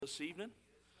This evening.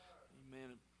 Amen.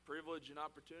 A privilege and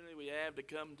opportunity we have to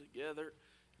come together,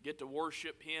 get to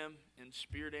worship Him in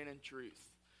spirit and in truth.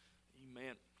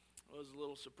 Amen. I was a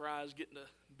little surprised getting to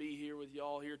be here with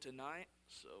y'all here tonight,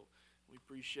 so we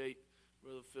appreciate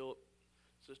Brother Philip,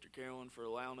 Sister Carolyn for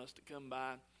allowing us to come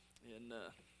by. And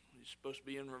he's supposed to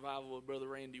be in revival with Brother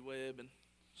Randy Webb and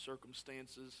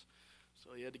circumstances,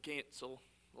 so he had to cancel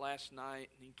last night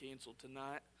and he canceled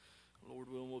tonight. Lord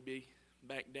willing, we'll be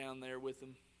back down there with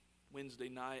him Wednesday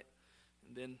night,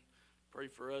 and then pray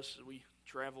for us as we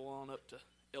travel on up to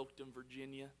Elkton,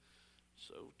 Virginia.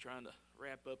 So trying to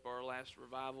wrap up our last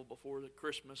revival before the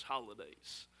Christmas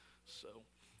holidays. So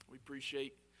we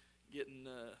appreciate getting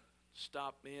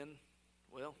stopped in,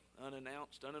 well,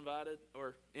 unannounced, uninvited,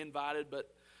 or invited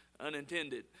but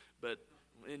unintended. But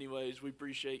anyways, we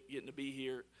appreciate getting to be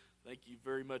here. Thank you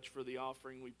very much for the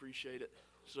offering. We appreciate it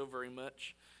so very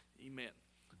much. Amen.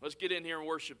 Let's get in here and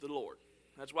worship the Lord.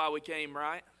 That's why we came,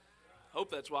 right?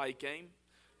 Hope that's why He came.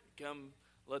 Come,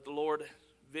 let the Lord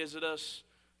visit us.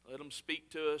 Let Him speak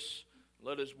to us.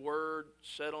 Let His Word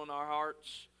settle in our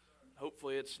hearts.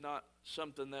 Hopefully it's not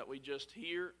something that we just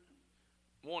hear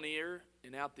one ear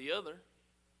and out the other,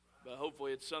 but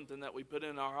hopefully it's something that we put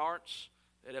in our hearts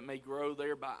that it may grow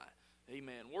thereby.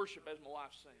 Amen. Worship as my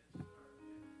wife sings.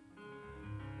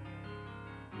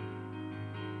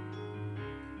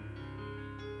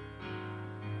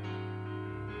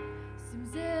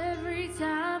 Seems every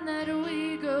time that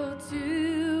we go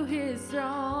to His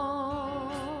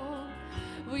throne,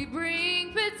 we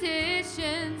bring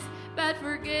petitions but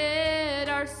forget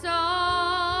our song,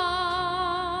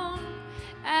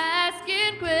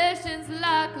 asking questions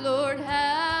like, Lord,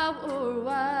 how or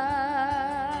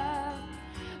why,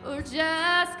 or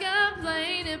just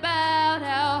complain about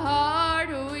how hard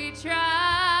we try.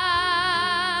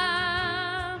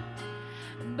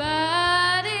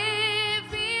 But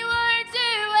if He were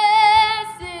to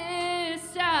ask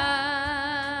this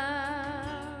time,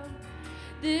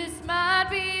 this might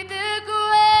be the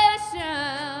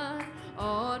question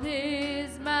on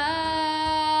His mind.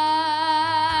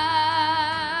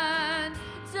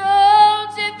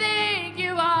 Don't you think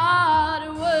you ought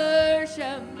to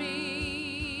worship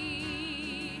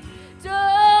me?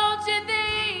 Don't you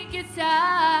think it's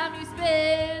time you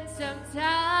spend some time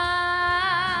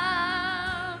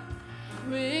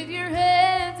with your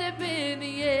hands up in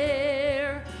the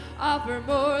air? Offer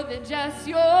more than just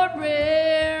your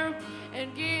prayer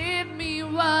and give me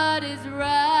what is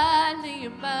rightly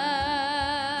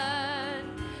mine.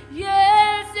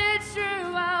 Yes, it's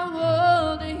true, I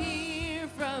want to hear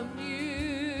from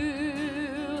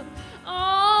you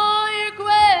all your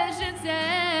questions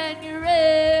and your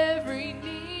every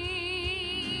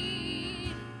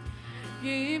need.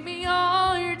 Give me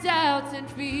all your doubts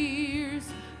and fears,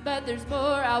 but there's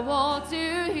more I want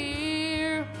to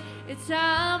hear. It's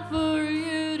time for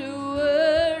you to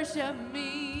worship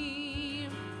me.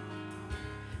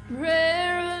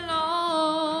 Prayer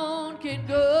alone can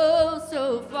go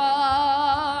so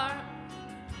far,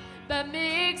 but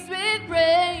mixed with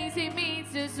praise, He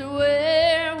meets us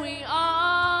where we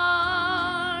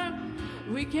are.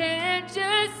 We can't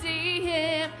just see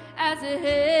Him as a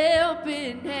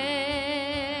helping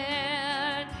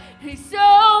hand. He's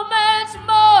so much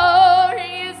more.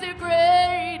 He is the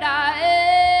great I am.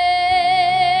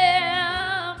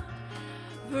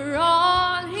 For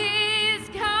all His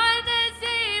kindness,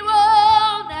 He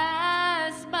won't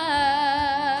ask much.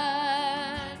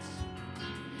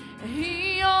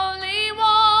 He only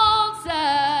wants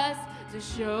us to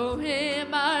show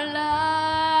Him our love.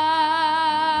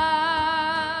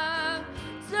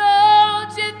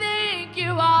 Don't you think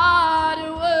you ought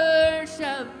to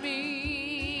worship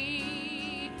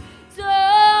me?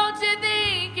 Don't you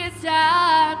think it's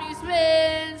time you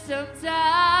spend some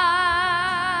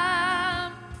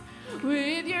time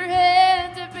with your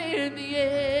hands up in the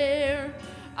air?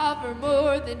 Offer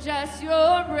more than just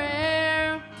your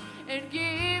prayer and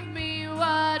give me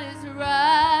what is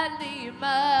rightly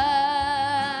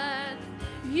mine.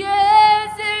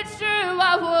 Yes, it's true,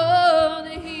 I want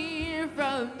to hear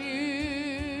from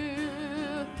you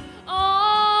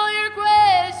all your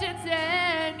questions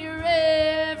and your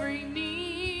every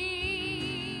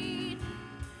need.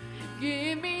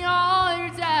 Give me all your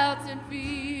doubts and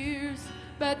fears,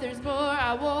 but there's more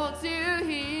I want to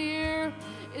hear.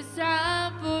 It's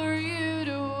time for you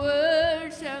to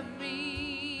worship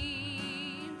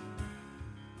me.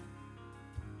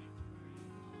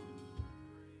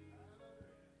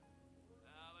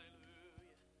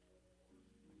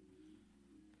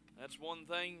 That's one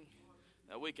thing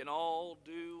that we can all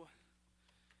do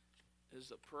is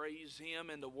to praise Him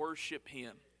and to worship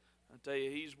Him. I tell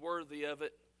you, He's worthy of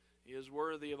it. He is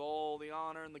worthy of all the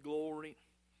honor and the glory.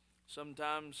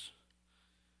 Sometimes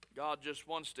God just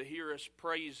wants to hear us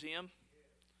praise Him,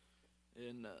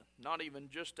 and not even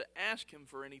just to ask Him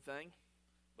for anything,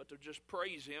 but to just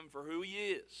praise Him for who He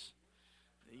is.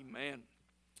 Amen.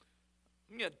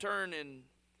 I'm going to turn in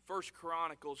 1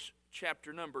 Chronicles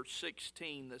chapter number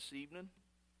 16 this evening.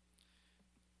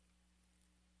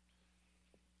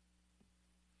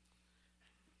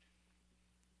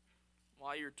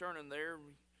 While you're turning there,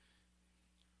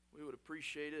 we would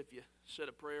appreciate it if you said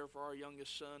a prayer for our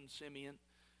youngest son, Simeon.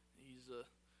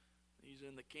 He's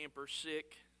in the camper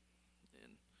sick,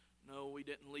 and no, we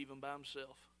didn't leave him by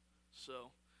himself.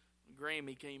 So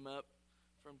Grammy came up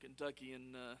from Kentucky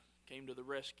and came to the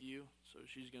rescue. So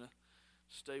she's going to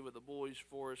stay with the boys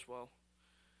for us while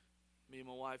me and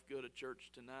my wife go to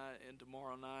church tonight and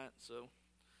tomorrow night. So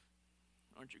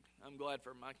I'm glad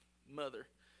for my mother.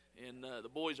 And the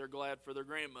boys are glad for their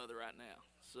grandmother right now.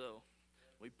 So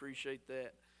we appreciate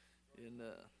that. And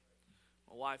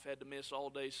my wife had to miss all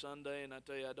day Sunday, and I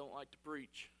tell you, I don't like to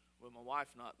preach with my wife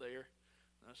not there.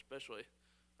 I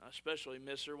especially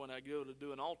miss her when I go to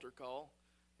do an altar call,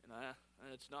 and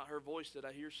it's not her voice that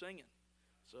I hear singing.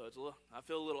 So I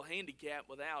feel a little handicapped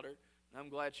without her, and I'm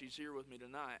glad she's here with me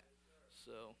tonight.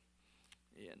 So,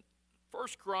 in 1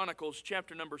 Chronicles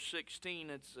chapter number 16,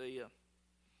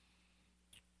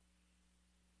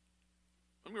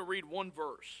 I'm going to read one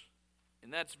verse,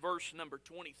 and that's verse number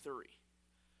 23.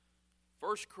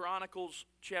 1 Chronicles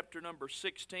chapter number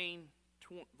 16,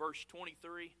 verse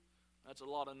 23. That's a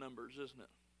lot of numbers, isn't it?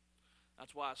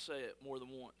 That's why I say it more than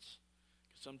once,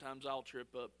 because sometimes I'll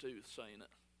trip up too saying it.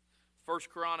 1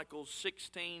 Chronicles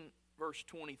 16, verse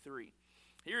 23.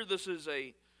 Here this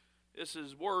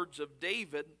is words of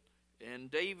David,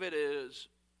 and David is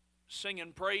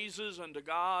singing praises unto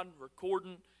God,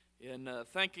 recording and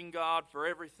thanking God for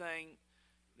everything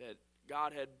that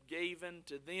God had given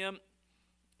to them.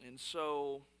 And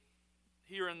so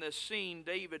here in this scene,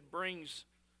 David brings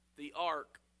the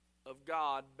ark of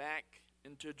God back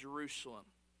into Jerusalem.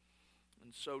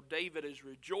 And so David is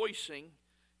rejoicing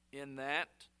in that.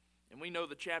 And we know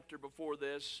the chapter before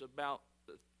this about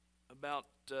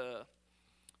the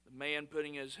man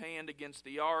putting his hand against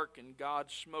the ark and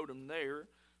God smote him there.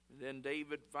 And then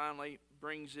David finally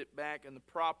brings it back in the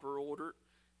proper order.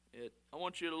 I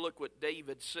want you to look what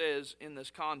David says in this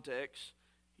context.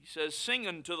 He says, "Sing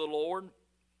unto the Lord,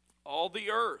 all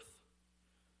the earth.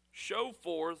 Show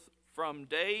forth from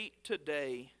day to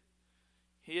day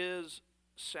His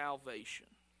salvation."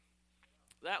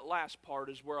 That last part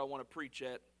is where I want to preach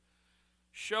at.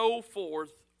 Show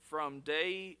forth from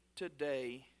day to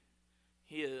day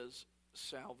His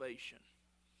salvation.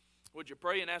 Would you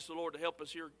pray and ask the Lord to help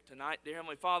us here tonight? Dear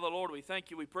Heavenly Father, Lord, we thank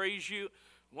you, we praise you.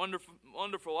 Wonderful,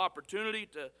 wonderful opportunity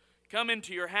to come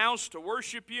into your house to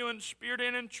worship you in spirit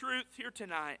and in truth here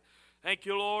tonight. Thank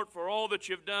you, Lord, for all that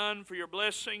you've done, for your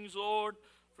blessings, Lord,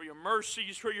 for your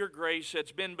mercies, for your grace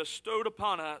that's been bestowed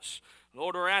upon us.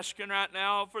 Lord, we're asking right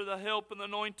now for the help and the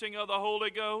anointing of the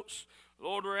Holy Ghost.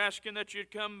 Lord, we're asking that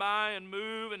you'd come by and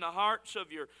move in the hearts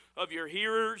of your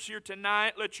hearers here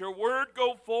tonight. Let your word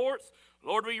go forth.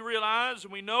 Lord, we realize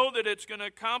and we know that it's going to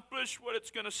accomplish what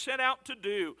it's going to set out to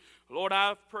do. Lord,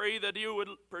 I pray that you would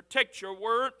protect your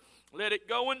word. Let it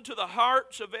go into the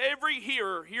hearts of every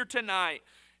hearer here tonight.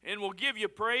 And we'll give you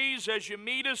praise as you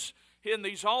meet us in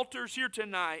these altars here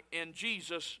tonight. In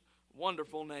Jesus'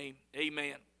 wonderful name,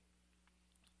 amen.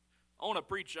 I want to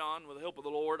preach on, with the help of the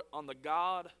Lord, on the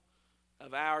God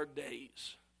of our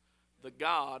days. The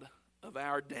God of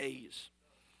our days.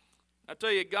 I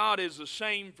tell you, God is the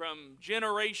same from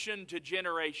generation to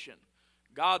generation.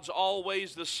 God's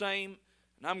always the same.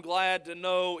 And I'm glad to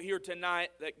know here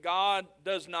tonight that God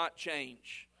does not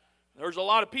change. There's a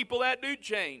lot of people that do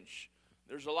change.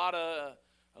 There's a lot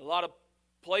of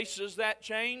places that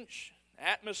change,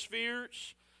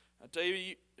 atmospheres. I tell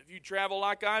you, if you travel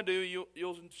like I do,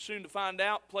 you'll soon to find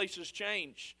out places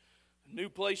change. New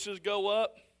places go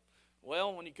up.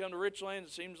 Well, when you come to Richland,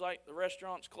 it seems like the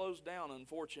restaurant's closed down,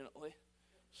 unfortunately.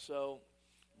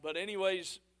 But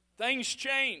anyways, things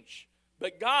change.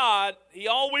 But God, He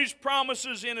always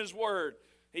promises in His Word.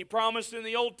 He promised in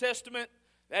the Old Testament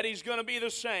that He's going to be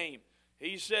the same.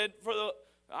 He said,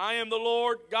 I am the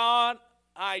Lord God,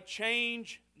 I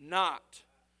change not.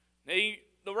 The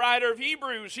writer of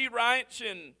Hebrews, he writes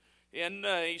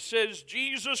he says,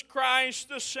 Jesus Christ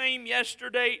the same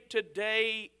yesterday,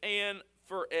 today, and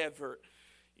forever.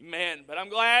 Amen. But I'm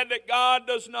glad that God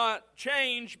does not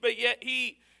change, but yet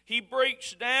He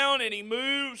breaks down and He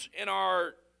moves in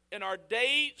our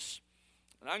days.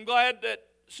 And I'm glad that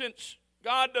since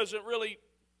God doesn't really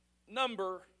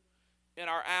number in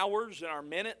our hours, in our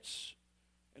minutes,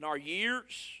 in our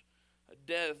years.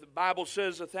 The Bible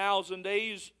says 1,000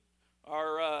 days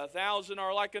or 1,000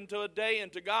 are like unto a day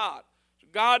unto God. So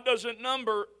God doesn't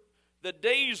number the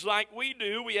days like we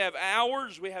do. We have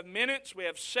hours, we have minutes, we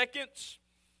have seconds.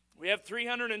 We have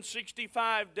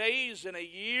 365 days in a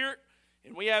year.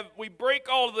 And we break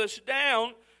all of this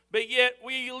down, but yet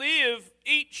we live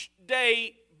each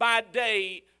day by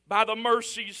the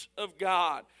mercies of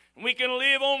God. And we can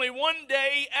live only one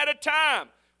day at a time.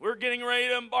 We're getting ready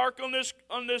to embark on this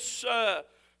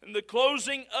in the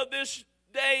closing of this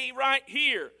day right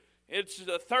here. It's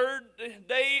the 3rd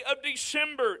day of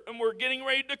December, and we're getting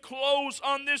ready to close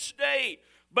on this day.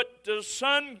 But the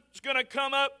sun is going to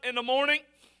come up in the morning.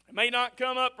 It may not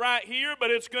come up right here,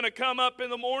 but it's going to come up in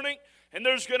the morning, and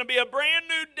there's going to be a brand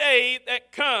new day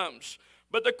that comes.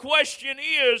 But the question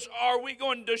is, are we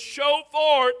going to show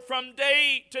forth from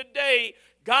day to day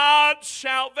God's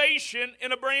salvation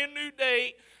in a brand new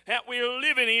day that we're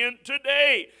living in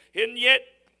today? And yet,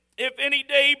 if any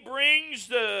day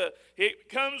it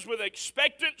comes with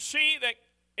expectancy that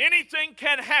anything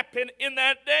can happen in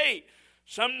that day.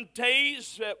 Some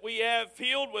days that we have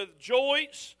filled with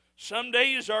joys. Some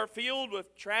days are filled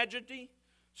with tragedy.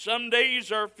 Some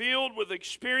days are filled with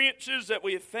experiences that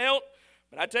we have felt.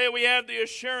 But I tell you, we have the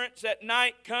assurance that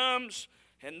night comes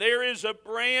and there is a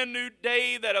brand new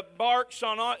day that embarks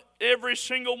on every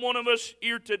single one of us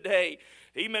here today.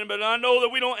 Amen. But I know that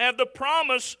we don't have the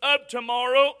promise of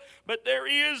tomorrow, but there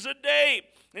is a day.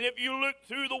 And if you look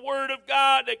through the Word of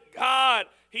God, that God,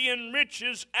 He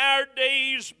enriches our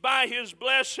days by His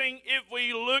blessing if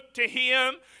we look to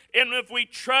Him and if we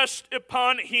trust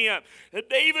upon Him.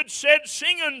 David said,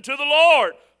 "Sing unto the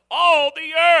Lord, all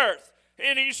the earth."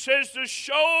 And he says to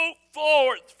show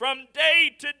forth from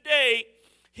day to day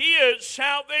His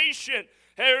salvation.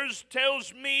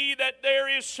 Tells me that there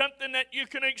is something that you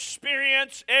can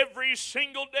experience every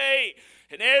single day.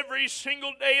 And every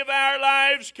single day of our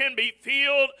lives can be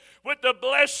filled with the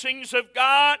blessings of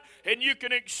God. And you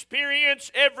can experience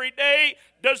every day.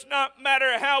 Does not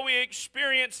matter how we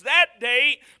experience that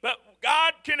day, but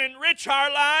God can enrich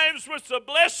our lives with the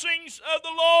blessings of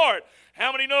the Lord.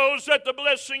 How many knows that the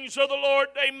blessings of the Lord,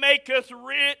 they maketh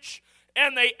rich,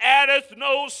 and they addeth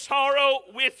no sorrow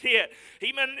with it?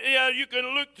 Even you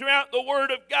can look throughout the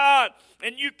Word of God,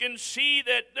 and you can see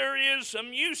that there is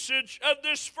some usage of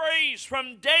this phrase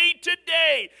from day to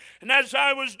day. And as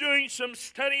I was doing some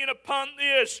studying upon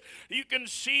this, you can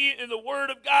see in the Word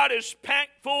of God is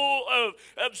packed full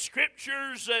of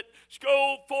scriptures that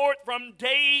go forth from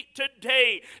day to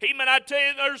day. Amen. I tell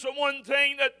you, there's the one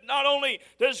thing that not only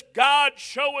does God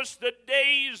show us the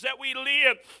days that we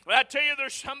live, but I tell you,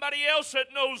 there's somebody else that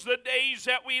knows the days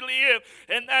that we live,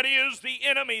 and that is the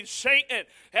enemy, Satan,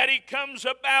 that he comes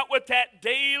about with that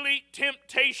daily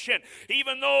temptation.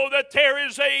 Even though that there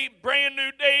is a brand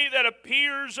new day that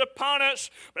appears upon us,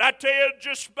 but I tell you,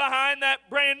 just behind that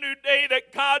brand new day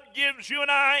that God gives you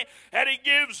and I, that He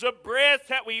gives the breath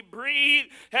that we breathe,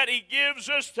 that He gives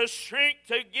us the strength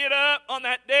to get up on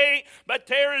that day, but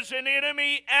there is an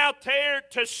enemy out there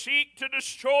to seek to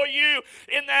destroy you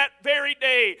in that very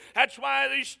day. That's why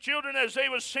these children, as they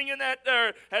was singing that,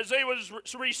 as they was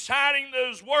reciting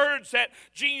those words that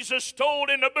Jesus told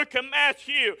in the book of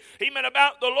Matthew, amen,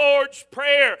 about the Lord's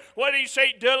Prayer, what He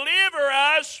say? Deliver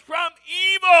us from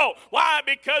evil. Why?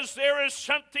 Because there is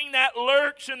something that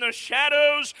lurks in the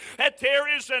shadows, that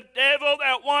there is a devil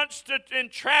that wants to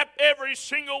entrap every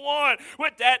single one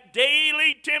with that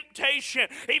daily temptation.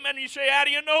 Amen. You say, how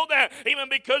do you know that? Amen.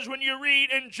 Because when you read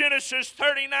in Genesis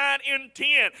 39 and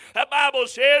 10, the Bible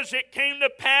says it came to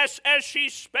pass as she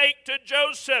spake to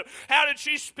Joseph. How did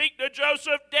she speak to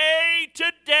Joseph? Day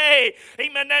to day.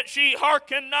 Amen. That she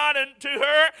hearkened not unto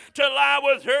her to lie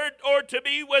with her or to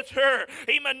be with her.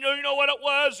 Amen. You know what it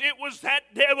was? It was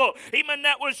that devil. Amen.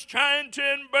 That was trying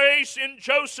to embrace in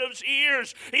Joseph's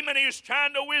ears. Amen. He was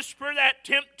trying to whisper that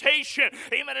temptation.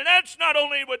 Amen. And that's not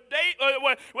only with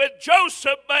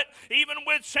Joseph, but even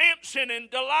with Samson and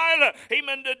Delilah.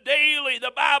 Amen.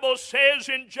 The Bible says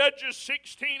in Judges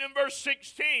 16 and verse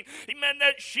 16, amen,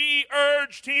 that she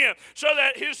urged him so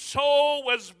that his soul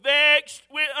was vexed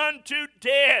unto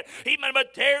death. Amen.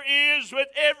 But there is with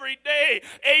every day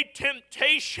a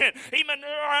temptation. Amen.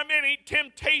 There are many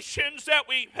temptations that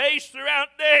we face throughout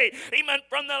the day. Amen.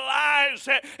 From the lies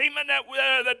that, amen, that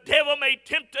the devil may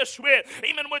tempt us with.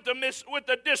 Amen. With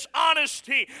the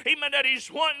dishonesty. Amen. That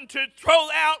he's wanting to throw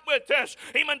out with us.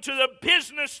 Amen. To the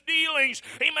business dealings.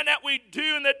 Amen. That we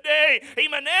do in the day.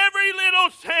 Amen. Every little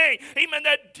thing. Amen.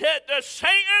 That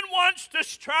Satan wants to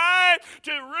strive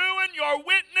to ruin your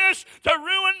witness, to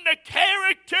ruin the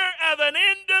character of an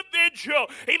individual.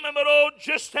 Amen. But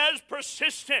just as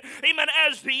persistent, amen,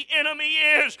 as the enemy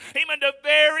is, amen, to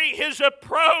vary his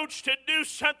approach to do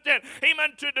something,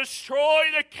 amen, to destroy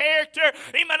the character,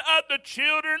 amen, of the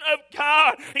children of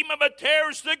God, amen, but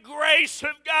there's the grace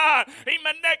of God,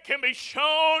 amen, that can be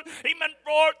shown, amen,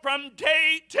 forth from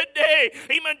day to day,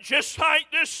 amen, just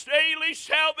like this daily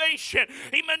salvation,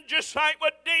 amen, just like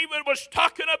what David was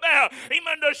talking about,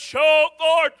 amen, to show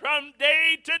forth from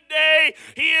day to day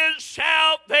his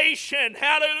salvation.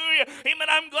 Hallelujah. Amen.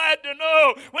 I'm glad to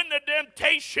know when the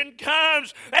temptation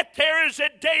comes that there is a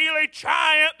daily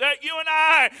triumph that you and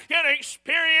I can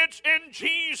experience in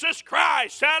Jesus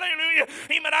Christ. Hallelujah.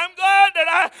 Amen. I'm glad that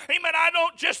I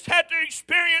don't just have to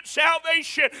experience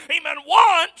salvation, amen,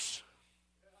 once.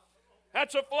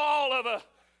 That's a flaw of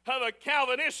a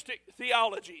Calvinistic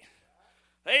theology.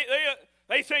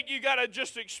 They think you got to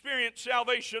just experience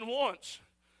salvation once.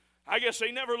 I guess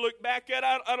they never look back at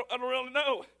it. I don't really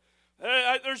know.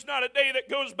 There's not a day that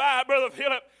goes by, Brother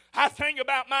Philip, I think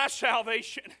about my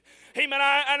salvation. Amen.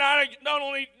 I not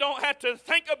only don't have to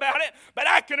think about it, but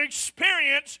I can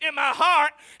experience in my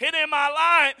heart and in my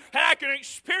life, and I can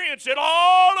experience it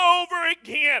all over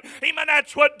again. Amen.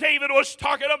 That's what David was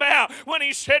talking about when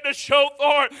he said to show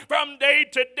forth from day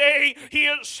to day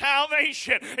his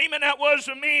salvation. Amen. That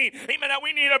wasn't mean. Amen. That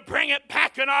we need to bring it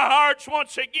back in our hearts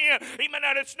once again. Amen.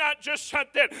 That it's not just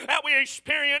something that we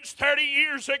experienced 30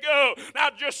 years ago,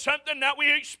 not just something that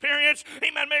we experienced,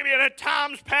 amen, maybe in a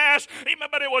times past, amen,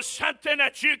 but it was something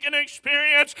that you can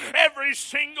experience every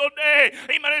single day.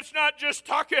 Amen. It's not just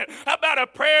talking about a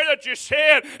prayer that you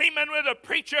said, amen, with a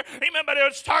preacher, amen, but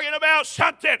it's talking about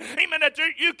something, amen, that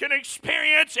you can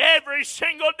experience every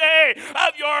single day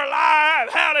of your life.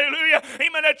 Hallelujah.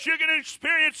 Amen. That you can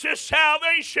experience this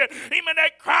salvation, amen,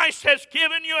 that Christ has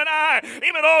given you and I.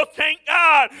 Amen. Oh, thank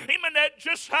God. Amen. That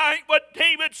just like what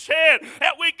David said,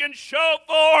 that we can show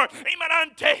forth, amen,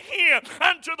 unto him,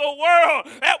 unto the world,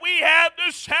 that we have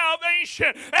this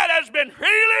salvation that has been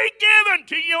freely given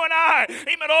to you and I.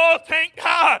 Amen. Oh, thank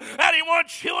God that he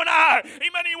wants you and I.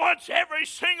 Amen. He wants every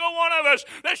single one of us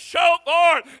to show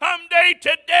forth from day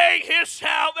to day his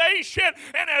salvation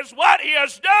and as what he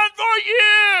has done for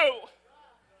you.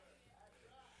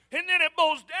 And then it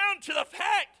boils down to the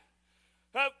fact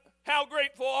of how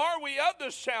grateful are we of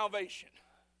this salvation.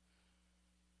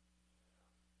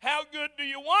 How good do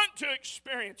you want to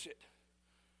experience it?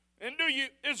 And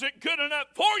is it good enough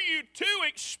for you to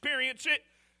experience it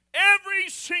every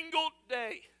single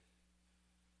day?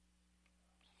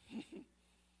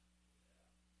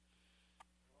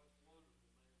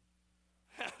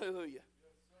 Hallelujah.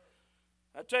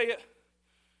 I tell you,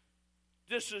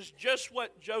 this is just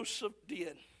what Joseph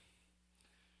did.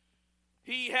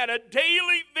 He had a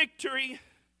daily victory,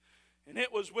 and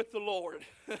it was with the Lord.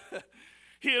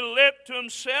 He left to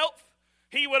himself.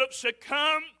 He would have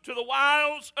succumbed to the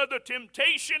wiles of the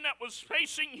temptation that was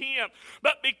facing him.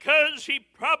 But because he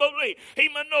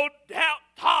no doubt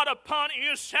thought upon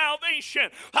his salvation,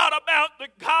 thought about the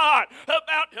God,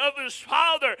 of his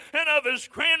father and of his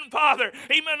grandfather.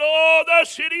 Amen. Oh,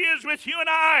 thus it is with you and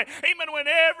I. Amen. When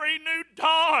every new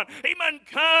dawn, amen,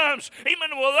 comes. Amen.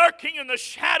 We're lurking in the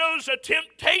shadows of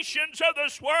temptations of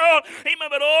this world. Amen.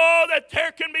 But oh, that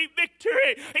there can be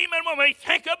victory. Amen. When we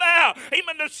think about,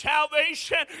 amen, the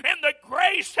salvation and the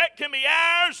grace that can be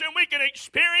ours and we can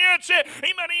experience it.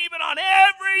 Amen. Even on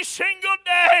every single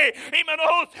day. Amen.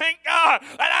 Oh, thank God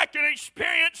that I can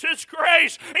experience His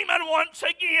grace. Amen. Once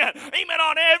again. Amen.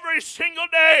 On every single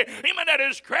day. Amen. That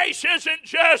His grace isn't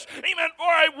just, amen,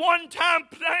 for a one-time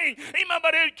thing. Amen.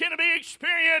 But it can be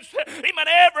experienced, amen,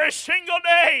 every single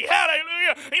day.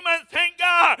 Hallelujah. Amen. Thank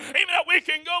God. Amen. That we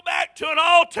can go back to an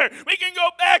altar. We can go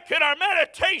back in our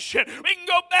meditation. We can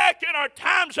go back in our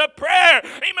times of prayer.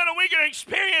 Amen. And we can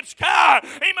experience God.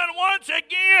 Amen. Once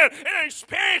again. And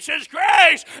experience His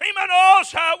grace. Amen.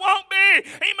 Also, it won't be,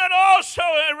 amen, also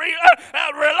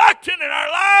reluctant in our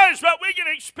lives, but we can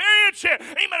experience it.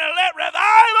 Amen. And let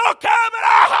revival come in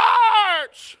our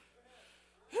hearts.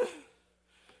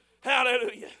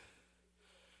 Hallelujah.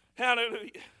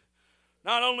 Hallelujah.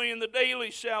 Not only in the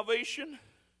daily salvation,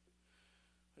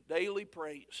 but daily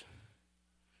praise.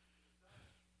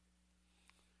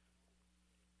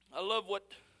 I love what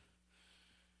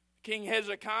King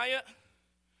Hezekiah,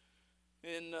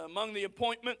 among the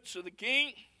appointments of the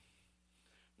king,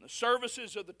 the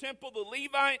services of the temple, the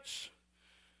Levites,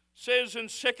 says in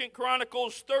 2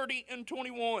 Chronicles 30 and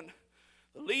 21,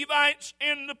 the Levites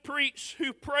and the priests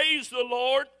who praise the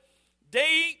Lord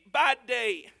day by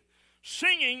day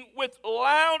singing with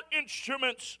loud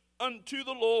instruments unto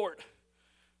the Lord.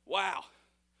 Wow.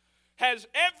 Has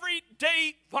every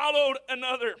day followed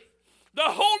another. The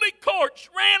holy courts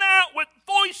ran out with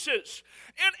voices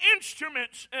and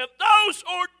instruments of those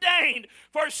ordained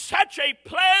for such a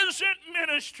pleasant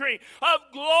ministry of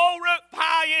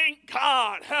glorifying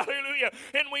God. Hallelujah.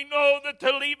 And we know that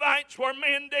the Levites were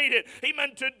mandated,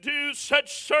 amen, to do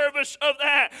such service of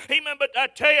that. Amen. But I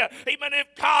tell you, amen, if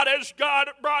God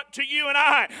brought to you and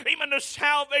I, amen, the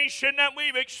salvation that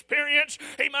we've experienced,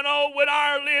 amen, oh, would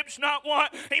our lips not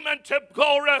want, amen, to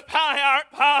glorify our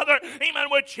Father, amen,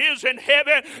 which is in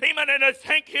heaven, amen, and to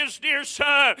thank His dear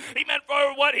Son, amen, for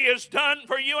what He has done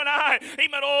for you and I,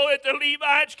 amen, oh, that the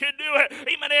Levites could do it,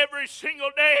 amen, every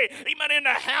single day, amen, in the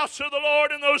house of the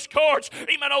Lord in those courts,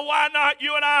 amen, oh, why not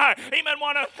you and I, amen,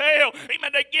 want to fail,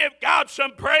 amen, to give God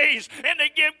some praise and to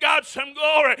give God some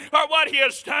glory for what He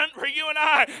has done for you and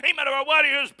I, amen, for what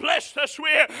He has blessed us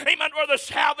with, amen, for the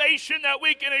salvation that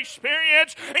we can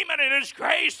experience, amen, in His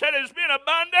grace that has been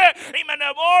abundant, amen,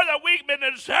 the more that we've been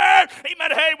deserved, amen,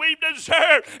 hey, we've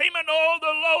deserved, amen, all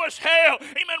the lowest hell,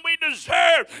 amen, we deserve,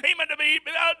 amen, to be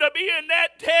in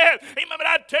that death, amen, but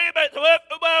I tell you about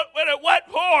what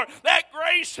for? That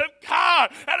grace of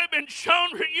God that had been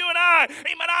shown for you and I,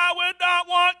 amen, I would not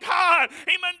want God,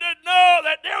 amen, to know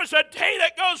that there was a day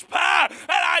that goes by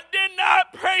that I did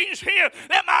not praise Him,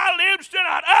 that my lips did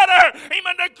not utter,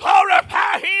 amen, to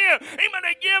glorify Him, amen,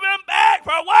 to give Him back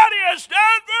for what He has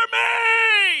done for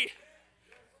me.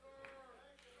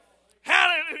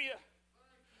 Hallelujah.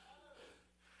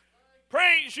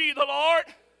 Praise ye the Lord.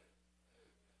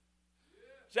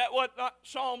 Is that what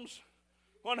Psalms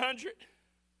 100?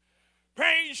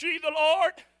 Praise ye the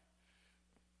Lord.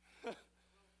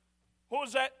 What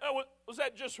was that? Was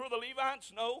that just for the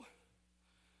Levites? No.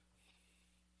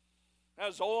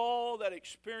 That's all that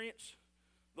experience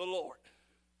the Lord.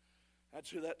 That's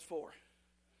who that's for.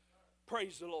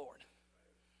 Praise the Lord.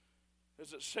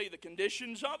 Does it say the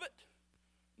conditions of it?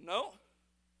 No.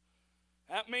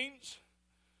 That means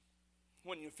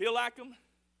when you feel like Him,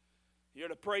 you're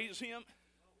to praise Him.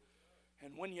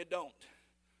 And when you don't,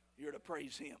 you're to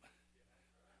praise Him.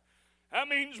 That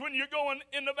means when you're going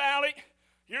in the valley,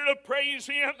 you're to praise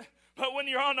Him. But when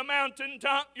you're on the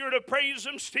mountaintop, you're to praise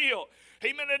Him still.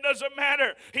 Amen. It doesn't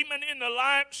matter. Amen. In the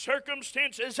life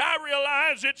circumstances, I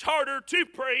realize it's harder to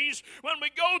praise when we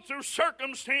go through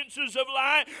circumstances of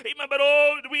life. Amen. But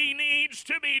oh, we needs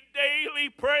to be daily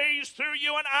praised through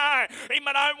you and I.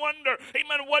 Amen. I wonder,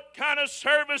 amen, what kind of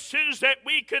services that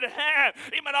we could have.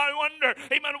 Amen. I wonder,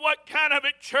 amen, what kind of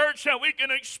a church that we can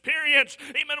experience.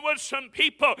 Amen. With some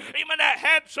people, amen, that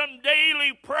had some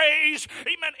daily praise.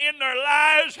 Amen. In their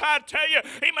lives, I tell you,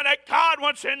 amen, that God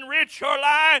wants to enrich your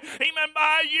life. Amen.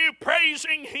 By you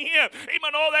praising Him.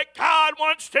 Amen. All that God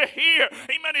wants to hear.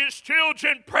 Amen. His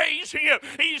children praise Him.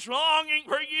 He's longing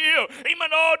for you.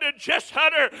 Amen. All to just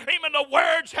utter. Amen. The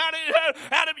words out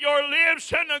of your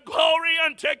lips and the glory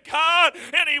unto God.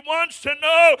 And He wants to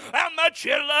know how much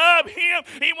you love Him.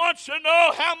 He wants to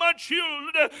know how much you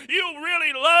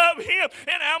really love Him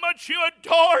and how much you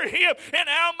adore Him and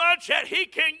how much that He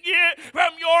can get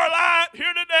from your life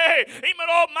here today. Amen.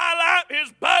 All my life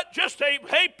is but just a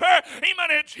paper.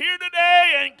 Amen. It's here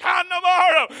today and gone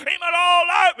tomorrow. Amen. All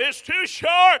life is too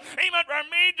short. Amen. For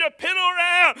me to piddle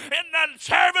around and the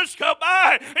service go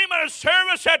by. Amen. A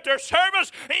service after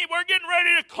service. We're getting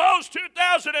ready to close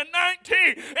 2019.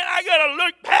 And I got to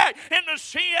look back and to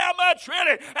see how much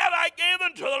really have I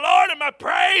given to the Lord in my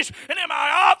praise and in my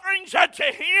offerings unto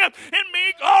Him and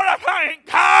me glorifying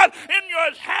God in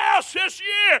your house this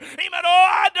year. Amen. Oh,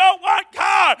 I don't want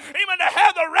God, amen, to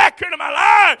have the record of my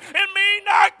life and me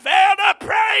not fail to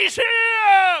praise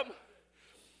Him.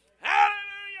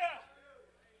 Hallelujah.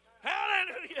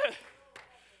 Hallelujah.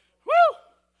 Woo.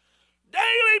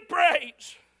 Daily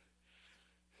praise.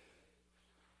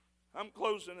 I'm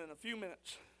closing in a few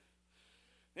minutes.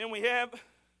 Then we have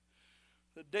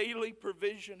the daily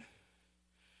provision.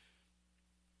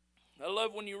 I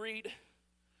love when you read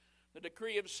the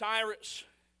decree of Cyrus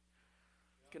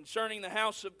concerning the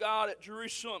house of God at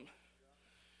Jerusalem.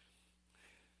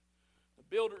 The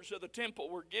builders of the temple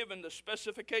were given the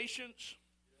specifications.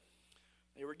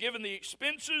 They were given the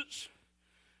expenses.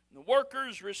 And the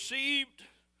workers received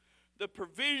the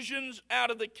provisions out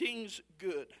of the king's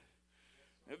good.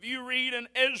 If you read in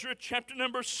Ezra chapter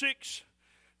number 6,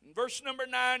 and verse number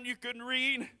 9, you can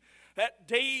read that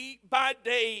day by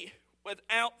day,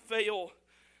 without fail,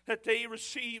 that they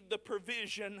received the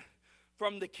provision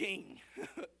from the king.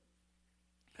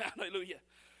 Hallelujah.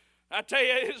 I tell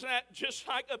you, isn't that just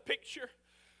like a picture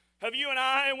of you and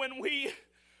I when we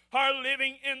are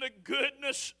living in the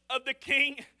goodness of the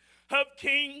King of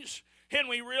Kings, and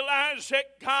we realize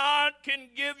that God can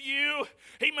give you,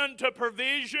 amen, the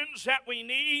provisions that we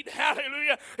need.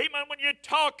 Hallelujah. Amen. When you're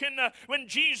talking, when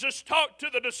Jesus talked to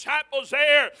the disciples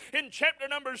there in chapter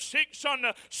number 6 on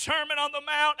the Sermon on the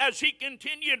Mount, as he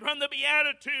continued from the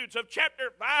Beatitudes of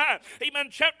chapter 5, amen,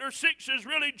 chapter 6 is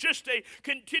really just a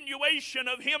continuation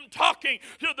of him talking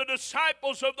to the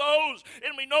disciples of those,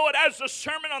 and we know it as the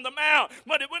Sermon on the Mount.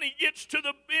 But when he gets to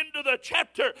the end of the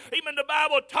chapter, amen, the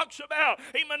Bible talks about,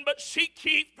 amen, but seek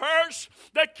ye first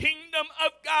the kingdom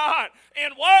of God,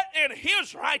 and what? And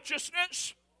his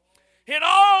righteousness, and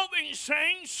all these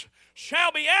things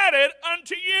shall be added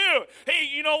unto you. Hey,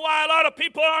 you know why a lot of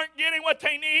people aren't getting what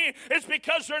they need? It's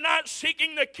because they're not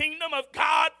seeking the kingdom of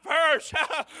God first.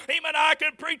 Amen. I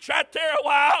could preach right there a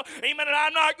while. Amen. And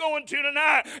I'm not going to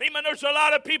tonight. Amen. There's a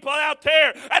lot of people out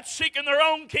there that's seeking their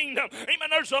own kingdom. Amen.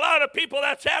 There's a lot of people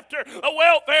that's after a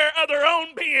welfare of their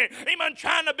own being. Amen.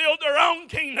 Trying to build their own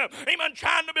kingdom. Amen.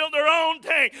 Trying to build their own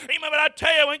thing. Amen. But I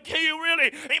tell you, when you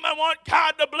really, amen, want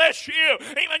God to bless you,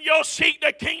 amen, you'll seek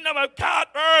the kingdom of God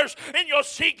first, and you'll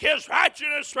seek his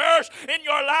righteousness first in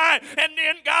your life. And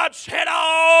then God said,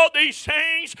 all these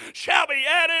things shall be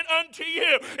added unto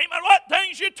you. Amen. What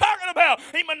things you talking about?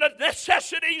 Amen. The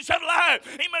necessities of life.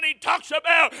 Amen. He talks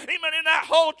about, amen, in that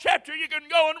whole chapter, you can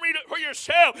go and read it for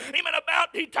yourself. Amen.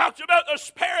 He talks about the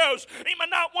sparrows. Amen.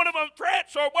 Not one of them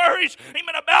frets or worries,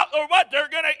 amen, about or what they're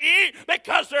going to eat,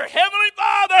 because their heavenly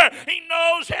Father, he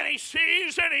knows and he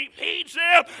sees and he feeds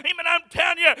them. Amen. I'm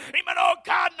telling you, amen, oh,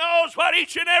 God knows what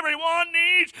each and every one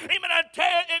needs. Amen. I tell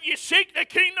you, if you seek the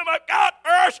kingdom of God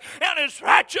first and his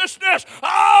righteousness,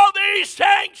 all these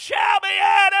things shall be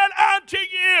added unto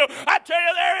you. I tell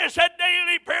you, there is a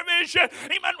daily provision,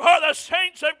 even for the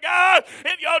saints of God,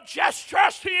 if you'll just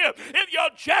trust him, if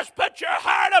you'll just put your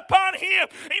heart upon him,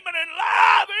 even and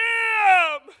love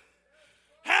him.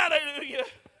 Hallelujah.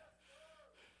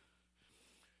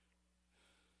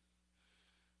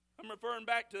 I'm referring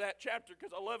back to that chapter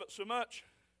because I love it so much.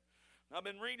 I've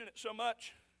been reading it so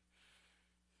much.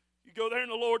 You go there in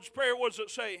the Lord's Prayer, what does it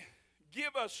say?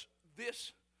 Give us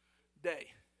this day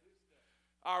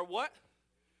our what?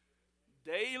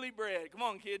 Daily bread. Come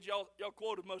on, kids, y'all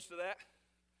quoted most of that.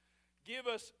 Give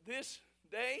us this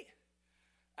day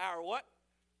our what?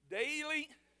 Daily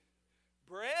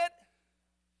bread.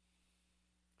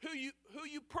 Who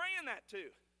you praying that to?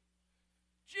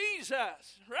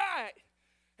 Jesus, right?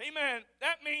 Amen.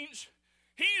 That means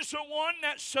he's the one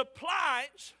that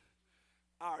supplies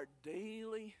our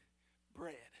daily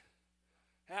bread.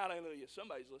 Hallelujah.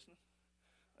 Somebody's listening.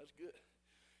 That's good.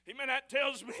 Amen. That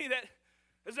tells me that,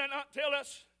 does that not tell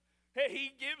us that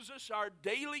he gives us our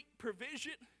daily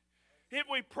provision? If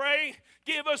we pray,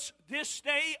 give us this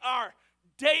day our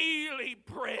daily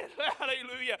bread.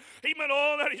 Hallelujah. Amen.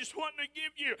 All that he's wanting to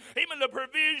give you. Amen. The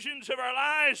provisions of our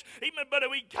lives. Amen. But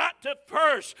we got to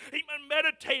first, amen,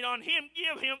 meditate on him.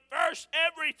 Give him first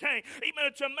everything. Amen.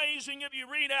 It's amazing if you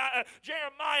read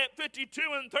Jeremiah 52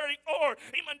 and 34.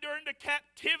 Amen. During the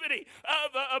captivity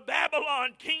of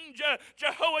Babylon, King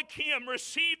Jehoiakim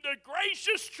received the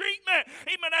gracious treatment,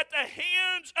 amen, at the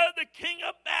hands of the king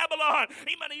of Babylon.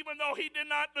 Amen. Even though he did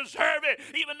not deserve it,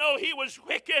 even though he was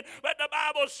wicked, but the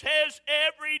Bible says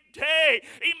every day,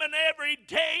 even every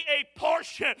day, a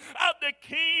portion of the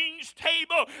king's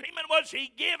table, even was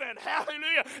he given.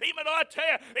 Hallelujah. Even though I tell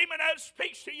you, even that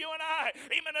speaks to you and I,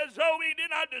 even as though we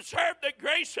did not deserve the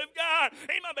grace of God,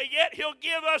 amen, but yet he'll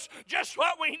give us just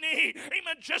what we need.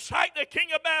 Amen. Just like the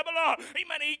king of Babylon,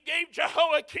 amen, he gave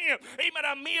Jehoiakim, amen,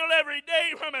 a meal every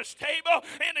day from his table,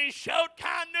 and he showed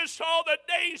kindness all the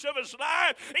days of his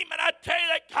life. Amen. I tell you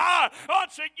that God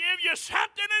wants to give you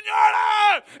something in your life.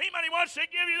 Amen. He wants to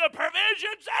give you the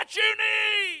provisions that you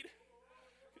need.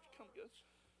 Come, kids.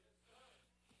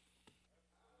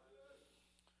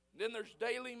 Then there's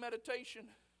daily meditation.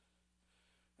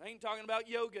 I ain't talking about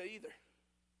yoga either.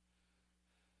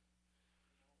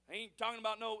 I ain't talking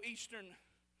about no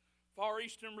Far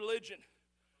Eastern religion.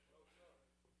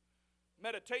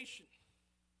 Meditation.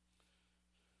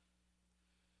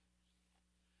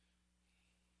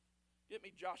 Get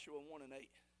me Joshua 1 and 8.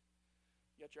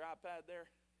 You got your iPad there?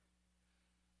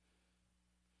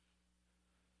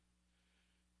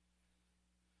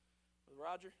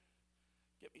 Roger,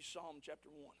 get me Psalm chapter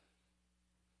 1.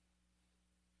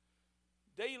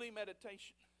 Daily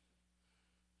meditation.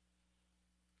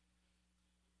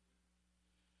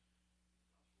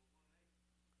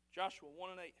 Joshua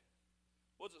 1 and 8.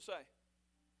 What does it say?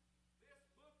 This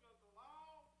book of the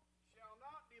law shall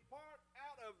not depart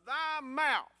out of thy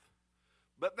mouth,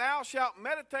 but thou shalt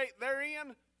meditate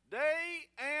therein day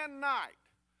and night,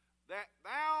 that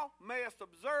thou mayest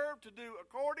observe to do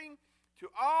according to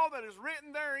all that is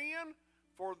written therein,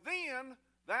 for then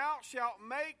thou shalt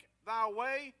make thy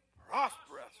way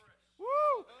prosperous. Woo!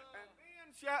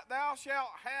 And then thou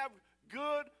shalt have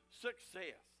good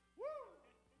success. Woo!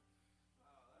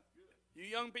 You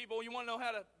young people, you want to know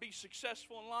how to be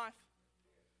successful in life?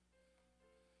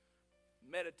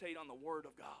 Meditate on the Word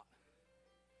of God.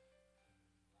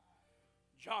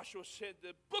 Joshua said,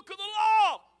 the book of the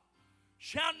law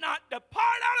shall not depart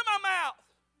out of my mouth.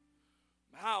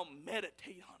 I'll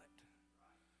meditate on it.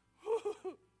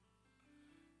 Woo.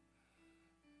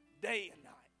 Day and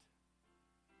night.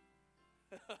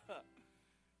 You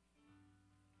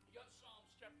got Psalms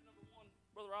chapter number 1,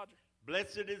 Brother Roger.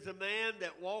 Blessed is the man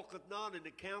that walketh not in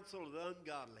the counsel of the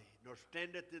ungodly, nor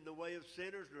standeth in the way of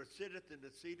sinners, nor sitteth in the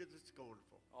seat of the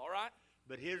scornful. All right.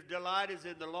 But his delight is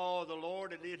in the law of the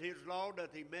Lord, and in his law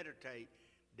doth he meditate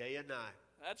day and night.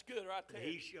 That's good right there. And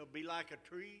he shall be like a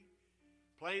tree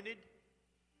planted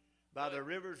by the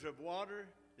rivers of water,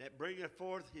 that bringeth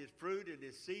forth his fruit in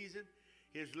his season.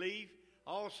 His leaf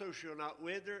also shall not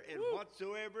wither, and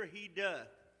whatsoever he doth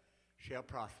shall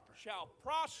prosper. Shall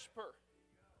prosper.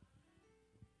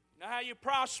 Now how you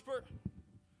prosper?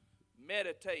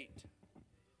 Meditate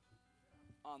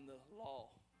on the law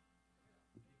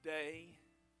day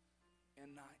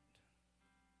and night.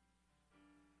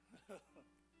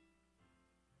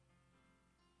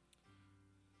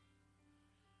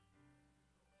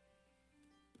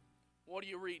 What are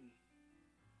you reading?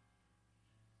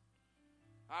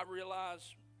 I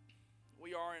realize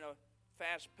we are in a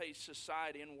fast-paced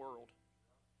society and world.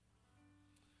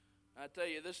 I tell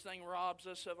you, this thing robs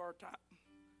us of our time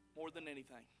more than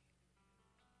anything.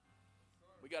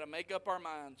 We got to make up our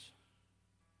minds.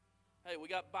 Hey, we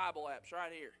got Bible apps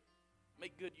right here.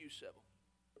 Make good use of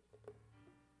them.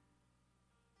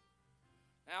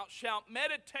 Thou shalt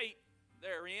meditate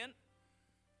therein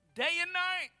day and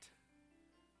night.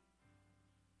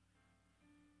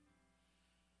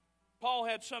 Paul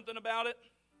had something about it,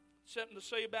 something to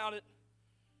say about it.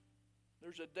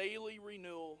 There's a daily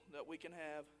renewal that we can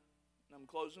have. And I'm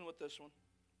closing with this one.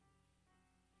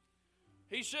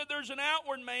 He said there's an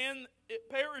outward man, it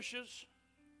perishes.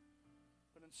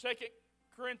 But in 2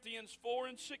 Corinthians 4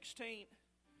 and 16,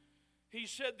 he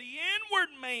said the inward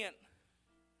man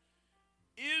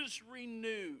is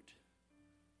renewed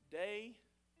day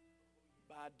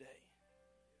by day.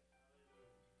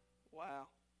 Wow.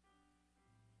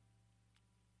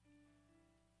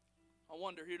 I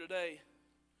wonder here today,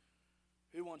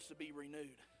 who wants to be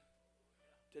renewed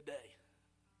today?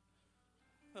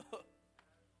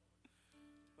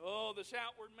 Oh, this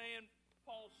outward man,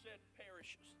 Paul said,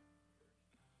 perishes.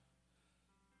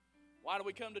 Why do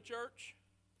we come to church?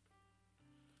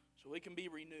 So we can be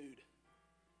renewed.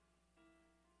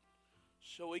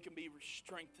 So we can be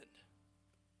strengthened.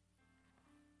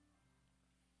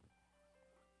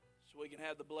 So we can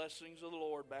have the blessings of the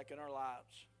Lord back in our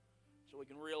lives. So we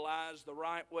can realize the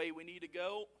right way we need to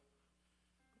go.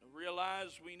 And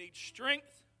realize we need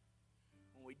strength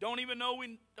when we don't even know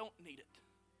we don't need it.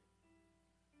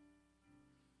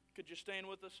 Could you stand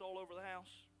with us all over the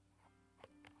house?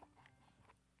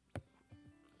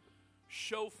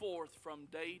 Show forth from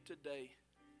day to day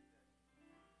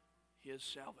His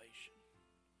salvation.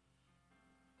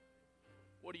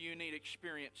 What do you need to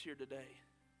experience here today?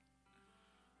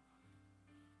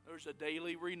 There's a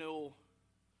daily renewal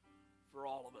for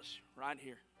all of us right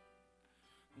here.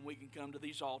 And we can come to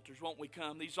these altars. Won't we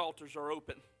come? These altars are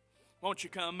open. Won't you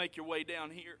come, make your way down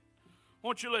here?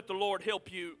 Won't you let the Lord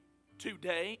help you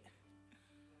today?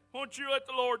 Won't you let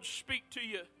the Lord speak to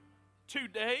you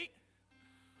today?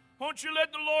 Won't you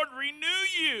let the Lord renew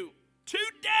you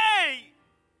today?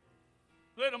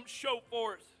 Let Him show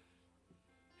forth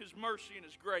His mercy and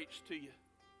His grace to you.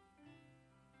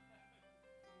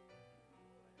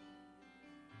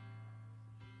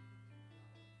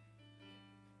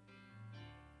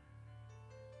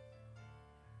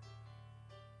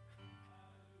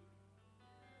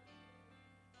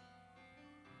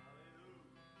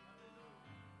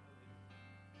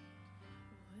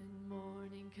 When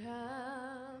morning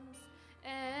comes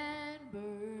and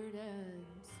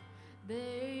burdens,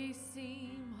 they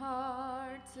seem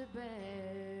hard to bear.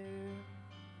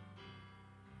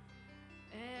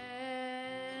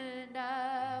 And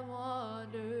I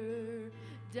wonder,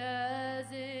 does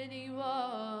anyone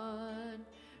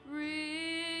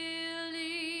really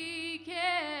care?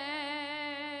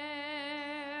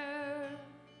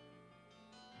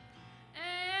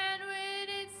 And when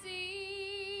it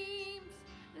seems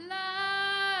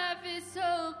life is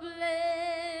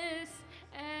hopeless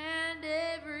and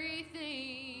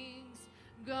everything's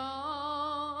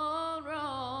gone,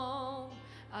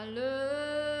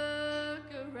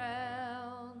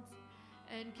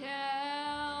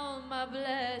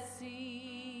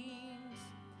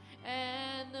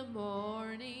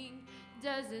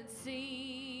 doesn't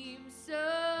seem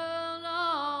so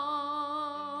long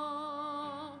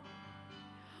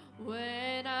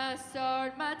when I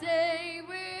start my day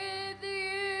with you,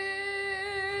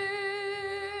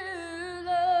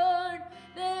 Lord.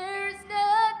 There's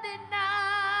nothing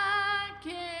I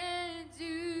can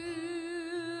do,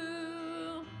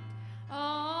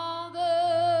 although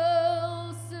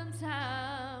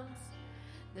sometimes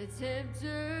the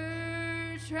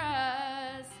tempter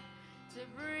tries to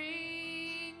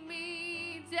bring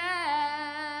me down.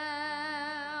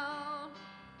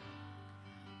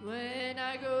 When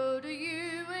I go to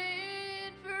you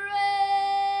in prayer,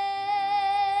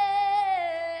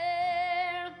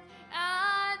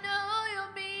 I know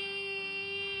you'll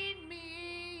meet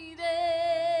me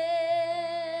there.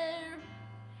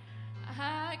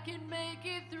 I can make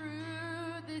it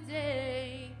through the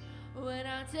day when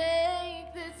I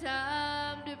take the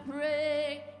time to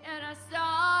pray and I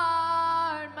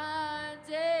start my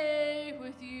day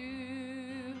with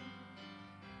you.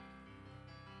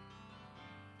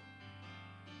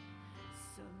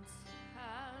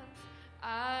 Sometimes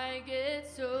I get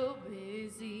so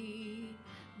busy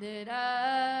that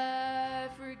I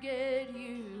forget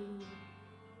you.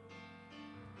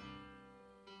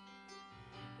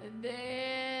 And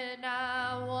then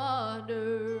I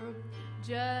wonder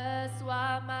just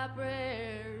why my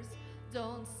prayers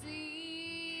don't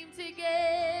seem to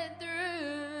get through.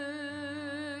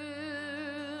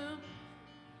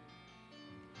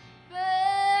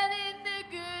 But in the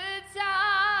good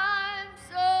times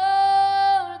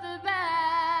or the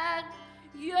bad,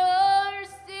 you're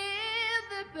still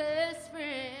the best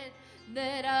friend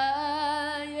that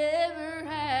I ever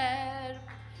had.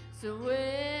 So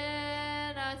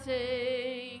when I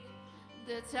take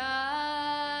the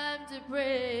time to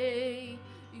pray,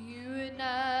 you and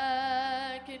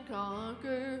I can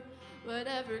conquer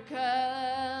whatever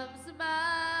comes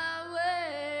my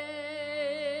way.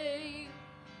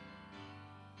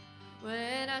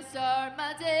 When I start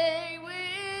my day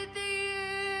with you,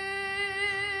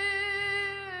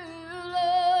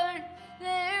 Lord,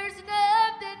 there's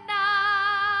nothing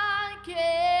I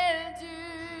can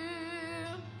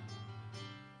do,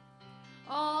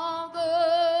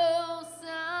 although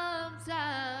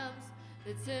sometimes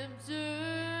the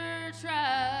tempter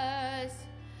tries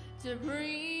to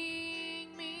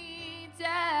bring me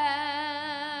down.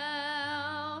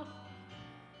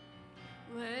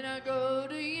 When I go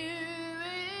to you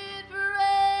in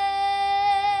prayer,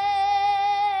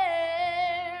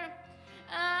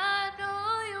 I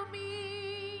know you'll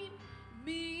meet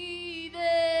me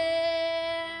there.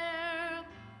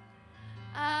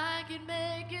 I can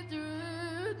make it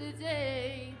through the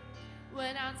day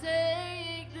when I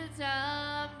take the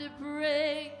time to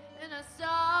pray and I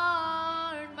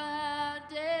start my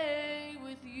day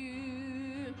with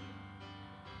you.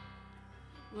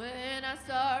 When I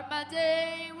start my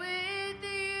day with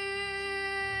you,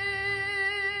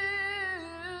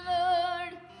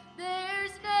 Lord,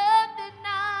 there's nothing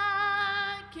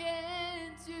I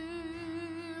can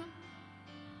do,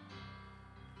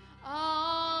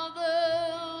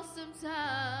 although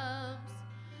sometimes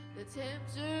the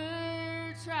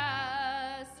tempter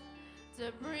tries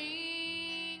to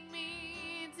bring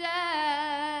me down.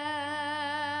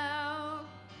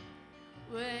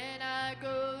 When I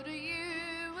go to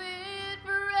you in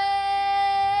prayer,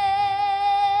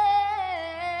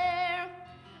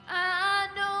 I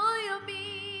know you'll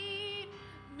meet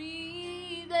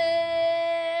me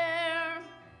there.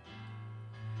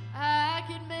 I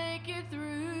can make it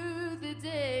through the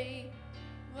day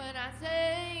when I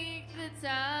take the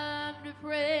time to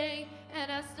pray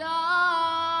and I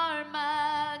start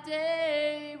my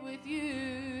day with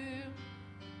you.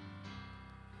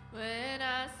 When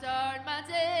I start my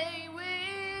day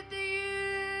with you,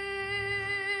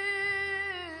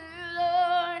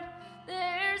 Lord,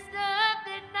 there's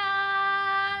nothing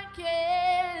I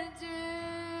can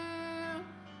do,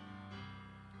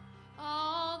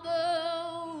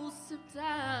 although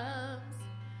sometimes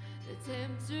the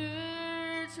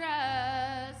tempter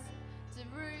tries to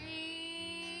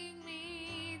bring me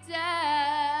down.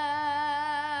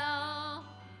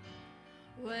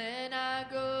 When I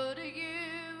go to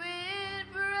you in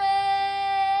prayer,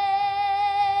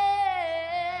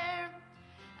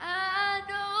 I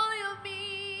know you'll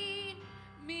meet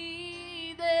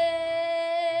me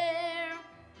there.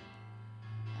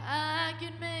 I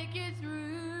can make it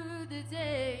through the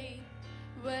day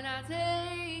when I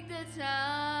take the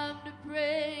time to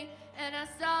pray and I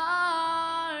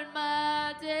start